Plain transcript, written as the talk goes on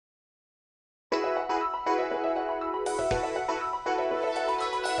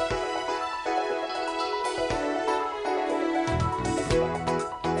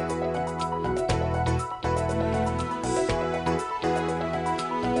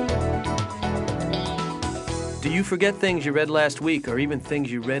you forget things you read last week or even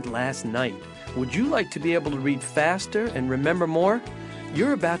things you read last night? Would you like to be able to read faster and remember more?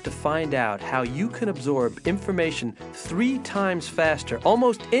 You're about to find out how you can absorb information 3 times faster,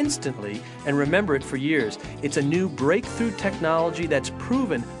 almost instantly, and remember it for years. It's a new breakthrough technology that's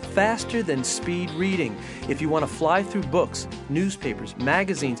proven faster than speed reading. If you want to fly through books, newspapers,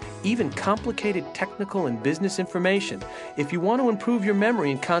 magazines, even complicated technical and business information, if you want to improve your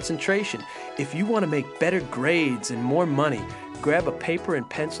memory and concentration, if you want to make better grades and more money, grab a paper and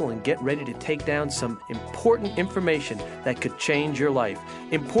pencil and get ready to take down some important information that could change your life.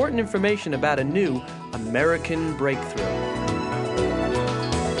 Important information about a new American breakthrough.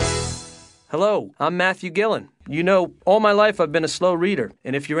 Hello, I'm Matthew Gillen. You know, all my life I've been a slow reader,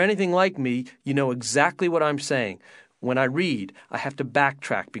 and if you're anything like me, you know exactly what I'm saying. When I read, I have to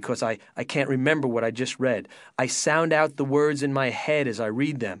backtrack because I can't remember what I just read. I sound out the words in my head as I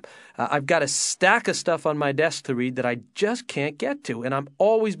read them. I've got a stack of stuff on my desk to read that I just can't get to, and I'm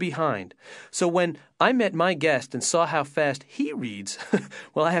always behind. So when I met my guest and saw how fast he reads,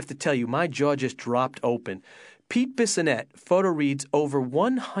 well, I have to tell you, my jaw just dropped open. Pete Bissonette photo-reads over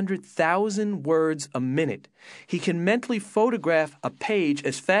 100,000 words a minute. He can mentally photograph a page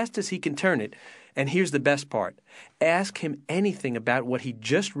as fast as he can turn it. And here's the best part. Ask him anything about what he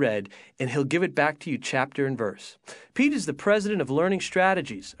just read, and he'll give it back to you chapter and verse. Pete is the president of Learning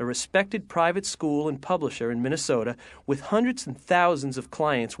Strategies, a respected private school and publisher in Minnesota with hundreds and thousands of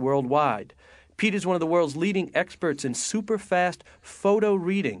clients worldwide. Pete is one of the world's leading experts in super-fast photo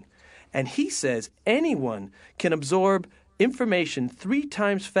reading. And he says anyone can absorb information 3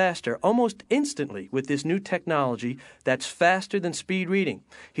 times faster, almost instantly, with this new technology that's faster than speed reading.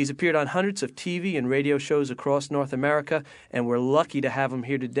 He's appeared on hundreds of TV and radio shows across North America, and we're lucky to have him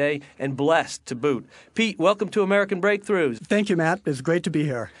here today, and blessed to boot. Pete, welcome to American Breakthroughs. Thank you, Matt. It's great to be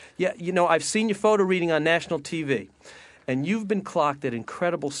here. Yeah, you know, I've seen your photo reading on national TV, and you've been clocked at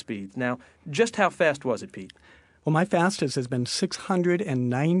incredible speeds. Now, just how fast was it, Pete? Well, my fastest has been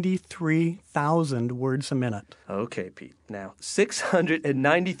 693,000 words a minute. Okay, Pete. Now,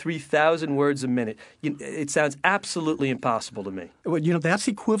 693,000 words a minute. It sounds absolutely impossible to me. Well, you know, that's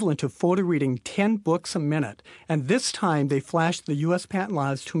equivalent to photo reading 10 books a minute. And this time, they flashed the U.S. patent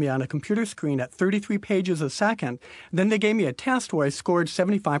laws to me on a computer screen at 33 pages a second. Then they gave me a test where I scored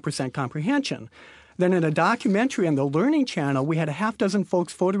 75% comprehension. Then in a documentary on the Learning Channel, we had a half dozen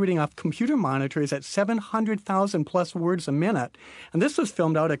folks photo reading off computer monitors at 700,000 plus words a minute. And this was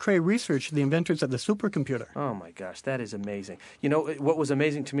filmed out at Cray Research, the inventors of the supercomputer. Oh, my gosh, that is amazing. You know, what was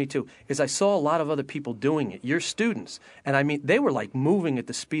amazing to me, too, is I saw a lot of other people doing it, your students. And I mean, they were like moving at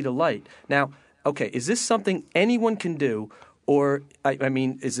the speed of light. Now, okay, is this something anyone can do? Or, I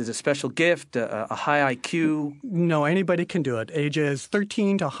mean, is it a special gift, a high IQ? No, anybody can do it. Ages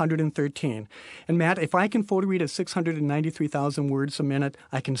 13 to 113. And Matt, if I can photo read at 693,000 words a minute,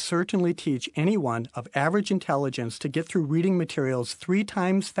 I can certainly teach anyone of average intelligence to get through reading materials 3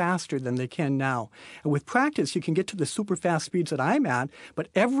 times faster than they can now. And with practice, you can get to the super fast speeds that I'm at, but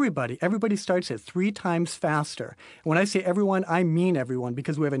everybody starts at 3 times faster. And when I say everyone, I mean everyone,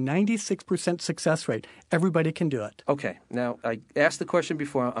 because we have a 96% success rate. Everybody can do it. Okay, now, I asked the question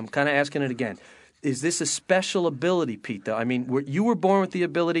before. I'm kind of asking it again. Is this a special ability, Pete, though? I mean, you were born with the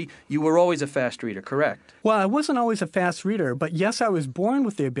ability. You were always a fast reader, correct? Well, I wasn't always a fast reader, but yes, I was born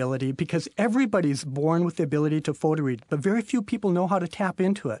with the ability because everybody's born with the ability to photo read, but very few people know how to tap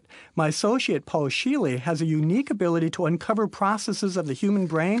into it. My associate, Paul Sheely, has a unique ability to uncover processes of the human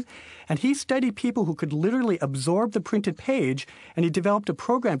brain, and he studied people who could literally absorb the printed page, and he developed a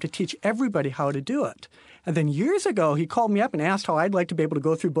program to teach everybody how to do it. And then years ago, he called me up and asked how I'd like to be able to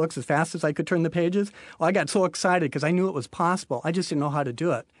go through books as fast as I could turn the pages. Well, I got so excited because I knew it was possible. I just didn't know how to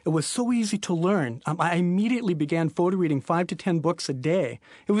do it. It was so easy to learn. I immediately began photo reading 5 to 10 books a day.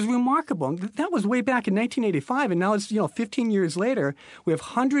 It was remarkable. That was way back in 1985, and now it's 15 years later. We have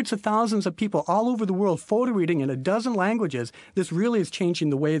hundreds of thousands of people all over the world photo reading in a dozen languages. This really is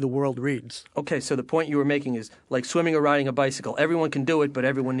changing the way the world reads. Okay, so the point you were making is like swimming or riding a bicycle. Everyone can do it, but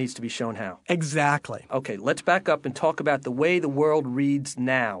everyone needs to be shown how. Exactly. Okay, let's back up and talk about the way the world reads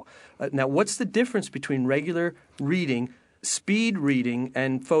now. Now, what's the difference between regular reading, speed reading,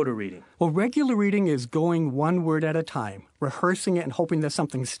 and photo reading? Well, regular reading is going one word at a time, rehearsing it and hoping that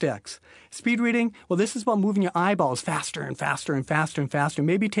something sticks. Speed reading, well, this is about moving your eyeballs faster and faster and faster and faster,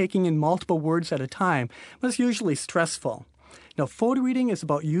 maybe taking in multiple words at a time, but it's usually stressful. Now, photo reading is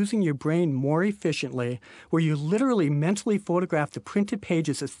about using your brain more efficiently, where you literally mentally photograph the printed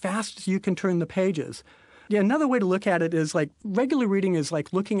pages as fast as you can turn the pages. Yeah, another way to look at it is like regular reading is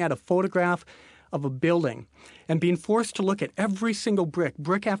like looking at a photograph of a building and being forced to look at every single brick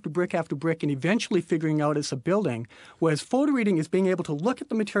after brick after brick, and eventually figuring out it's a building, whereas photo reading is being able to look at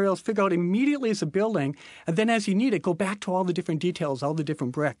the materials, figure out immediately it's a building, and then as you need it, go back to all the different details, all the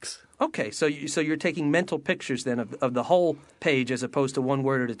different bricks. Okay, so you're taking mental pictures then of the whole page as opposed to one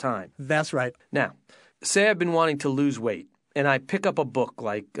word at a time. That's right. Now, say I've been wanting to lose weight, and I pick up a book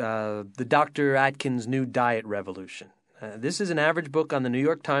like the Dr. Atkins' New Diet Revolution. This is an average book on the New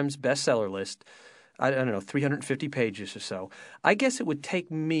York Times bestseller list. I don't know, 350 pages or so. I guess it would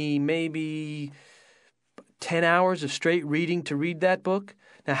take me maybe 10 hours of straight reading to read that book.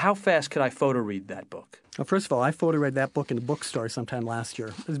 Now, how fast could I photo read that book? Well, first of all, I photo read that book in a bookstore sometime last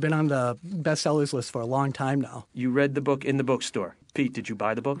year. It's been on the bestsellers list for a long time now. You read the book in the bookstore. Pete, did you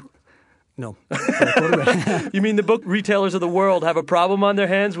buy the book? No. You mean the book retailers of the world have a problem on their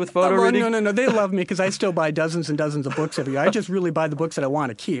hands with photo reading? No. They love me because I still buy dozens and dozens of books every year. I just really buy the books that I want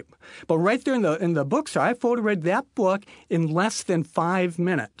to keep. But right there in the bookstore, I photo read that book in less than 5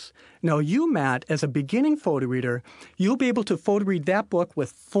 minutes. Now, you, Matt, as a beginning photo reader, you'll be able to photo read that book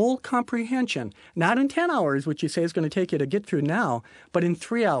with full comprehension, not in 10 hours, which you say is going to take you to get through now, but in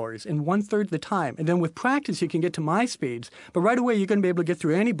 3 hours, in 1/3 the time. And then with practice, you can get to my speeds. But right away, you're going to be able to get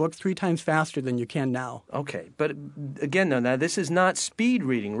through any book 3 times faster than you can now. Okay, but again, now this is not speed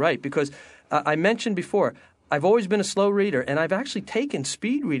reading, right? Because I mentioned before, I've always been a slow reader, and I've actually taken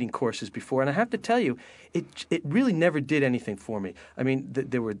speed reading courses before, and I have to tell you, it really never did anything for me. I mean,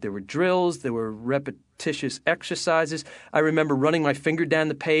 there were drills, there were repetitious exercises. I remember running my finger down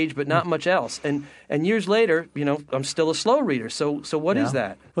the page, but not much else. And years later, I'm still a slow reader. So what is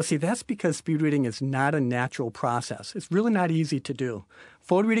that? Well, see, that's because speed reading is not a natural process. It's really not easy to do.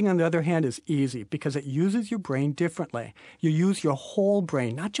 Photo reading, on the other hand, is easy because it uses your brain differently. You use your whole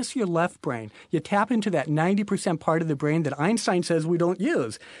brain, not just your left brain. You tap into that 90% part of the brain that Einstein says we don't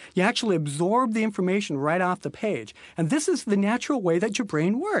use. You actually absorb the information right off the page. And this is the natural way that your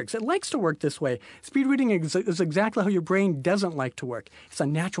brain works. It likes to work this way. Speed reading is exactly how your brain doesn't like to work. It's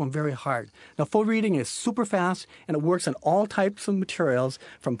unnatural and very hard. Now, photo reading is super fast, and it works on all types of materials,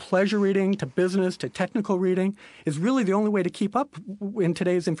 from pleasure reading to business to technical reading. It's really the only way to keep up in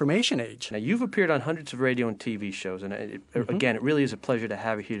today's information age. Now, you've appeared on hundreds of radio and TV shows, and again, it really is a pleasure to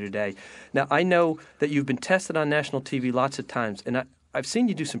have you here today. Now, I know that you've been tested on national TV lots of times, and I've seen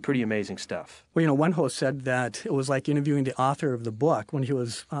you do some pretty amazing stuff. Well, one host said that it was like interviewing the author of the book when he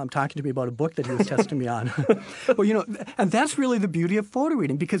was talking to me about a book that he was testing me on. Well, and that's really the beauty of photo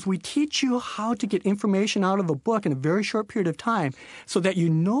reading, because we teach you how to get information out of a book in a very short period of time so that you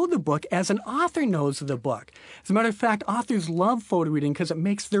know the book as an author knows the book. As a matter of fact, authors love photo reading because it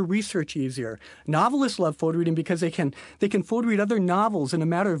makes their research easier. Novelists love photo reading because they can photo read other novels in a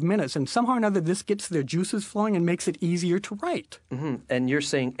matter of minutes, and somehow or another this gets their juices flowing and makes it easier to write. Mm-hmm. And you're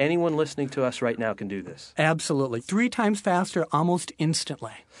saying anyone listening to us right now can do this? Absolutely. 3 times faster, almost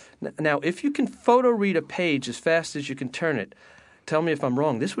instantly. Now, if you can photo read a page as fast as you can turn it, tell me if I'm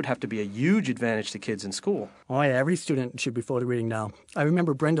wrong, this would have to be a huge advantage to kids in school. Oh, yeah, every student should be photo reading now. I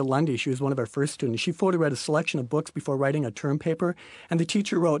remember Brenda Lundy, she was one of our first students. She photo read a selection of books before writing a term paper, and the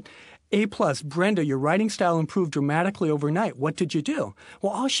teacher wrote, "A+, Brenda, your writing style improved dramatically overnight. What did you do?"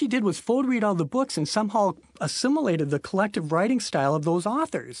 Well, all she did was photo read all the books and somehow assimilated the collective writing style of those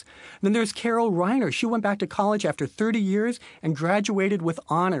authors. Then there's Carol Reiner. She went back to college after 30 years and graduated with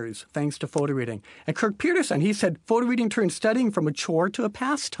honors thanks to photo reading. And Kirk Peterson, he said photo reading turned studying from a chore to a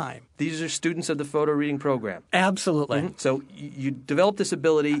pastime. These are students of the photo reading program. Absolutely. Mm-hmm. So you develop this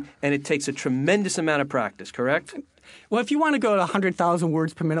ability, and it takes a tremendous amount of practice, correct? Well, if you want to go to 100,000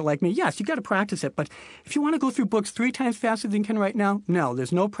 words per minute like me, yes, you got to practice it. But if you want to go through books 3 times faster than you can right now, no,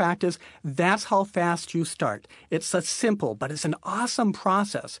 there's no practice. That's how fast you start. It's a simple, but it's an awesome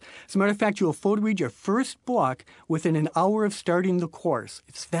process. As a matter of fact, you will photo read your first book within an hour of starting the course.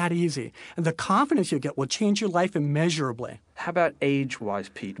 It's that easy. And the confidence you get will change your life immeasurably. How about age-wise,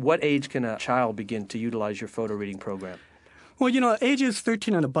 Pete? What age can a child begin to utilize your photo reading program? Well, age is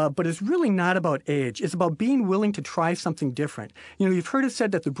 13 and above, but it's really not about age. It's about being willing to try something different. You've heard it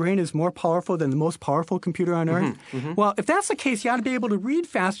said that the brain is more powerful than the most powerful computer on Earth. Mm-hmm. Well, if that's the case, you ought to be able to read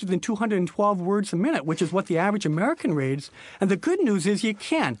faster than 212 words a minute, which is what the average American reads. And the good news is you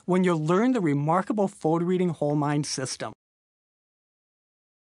can when you learn the remarkable photo reading whole mind system.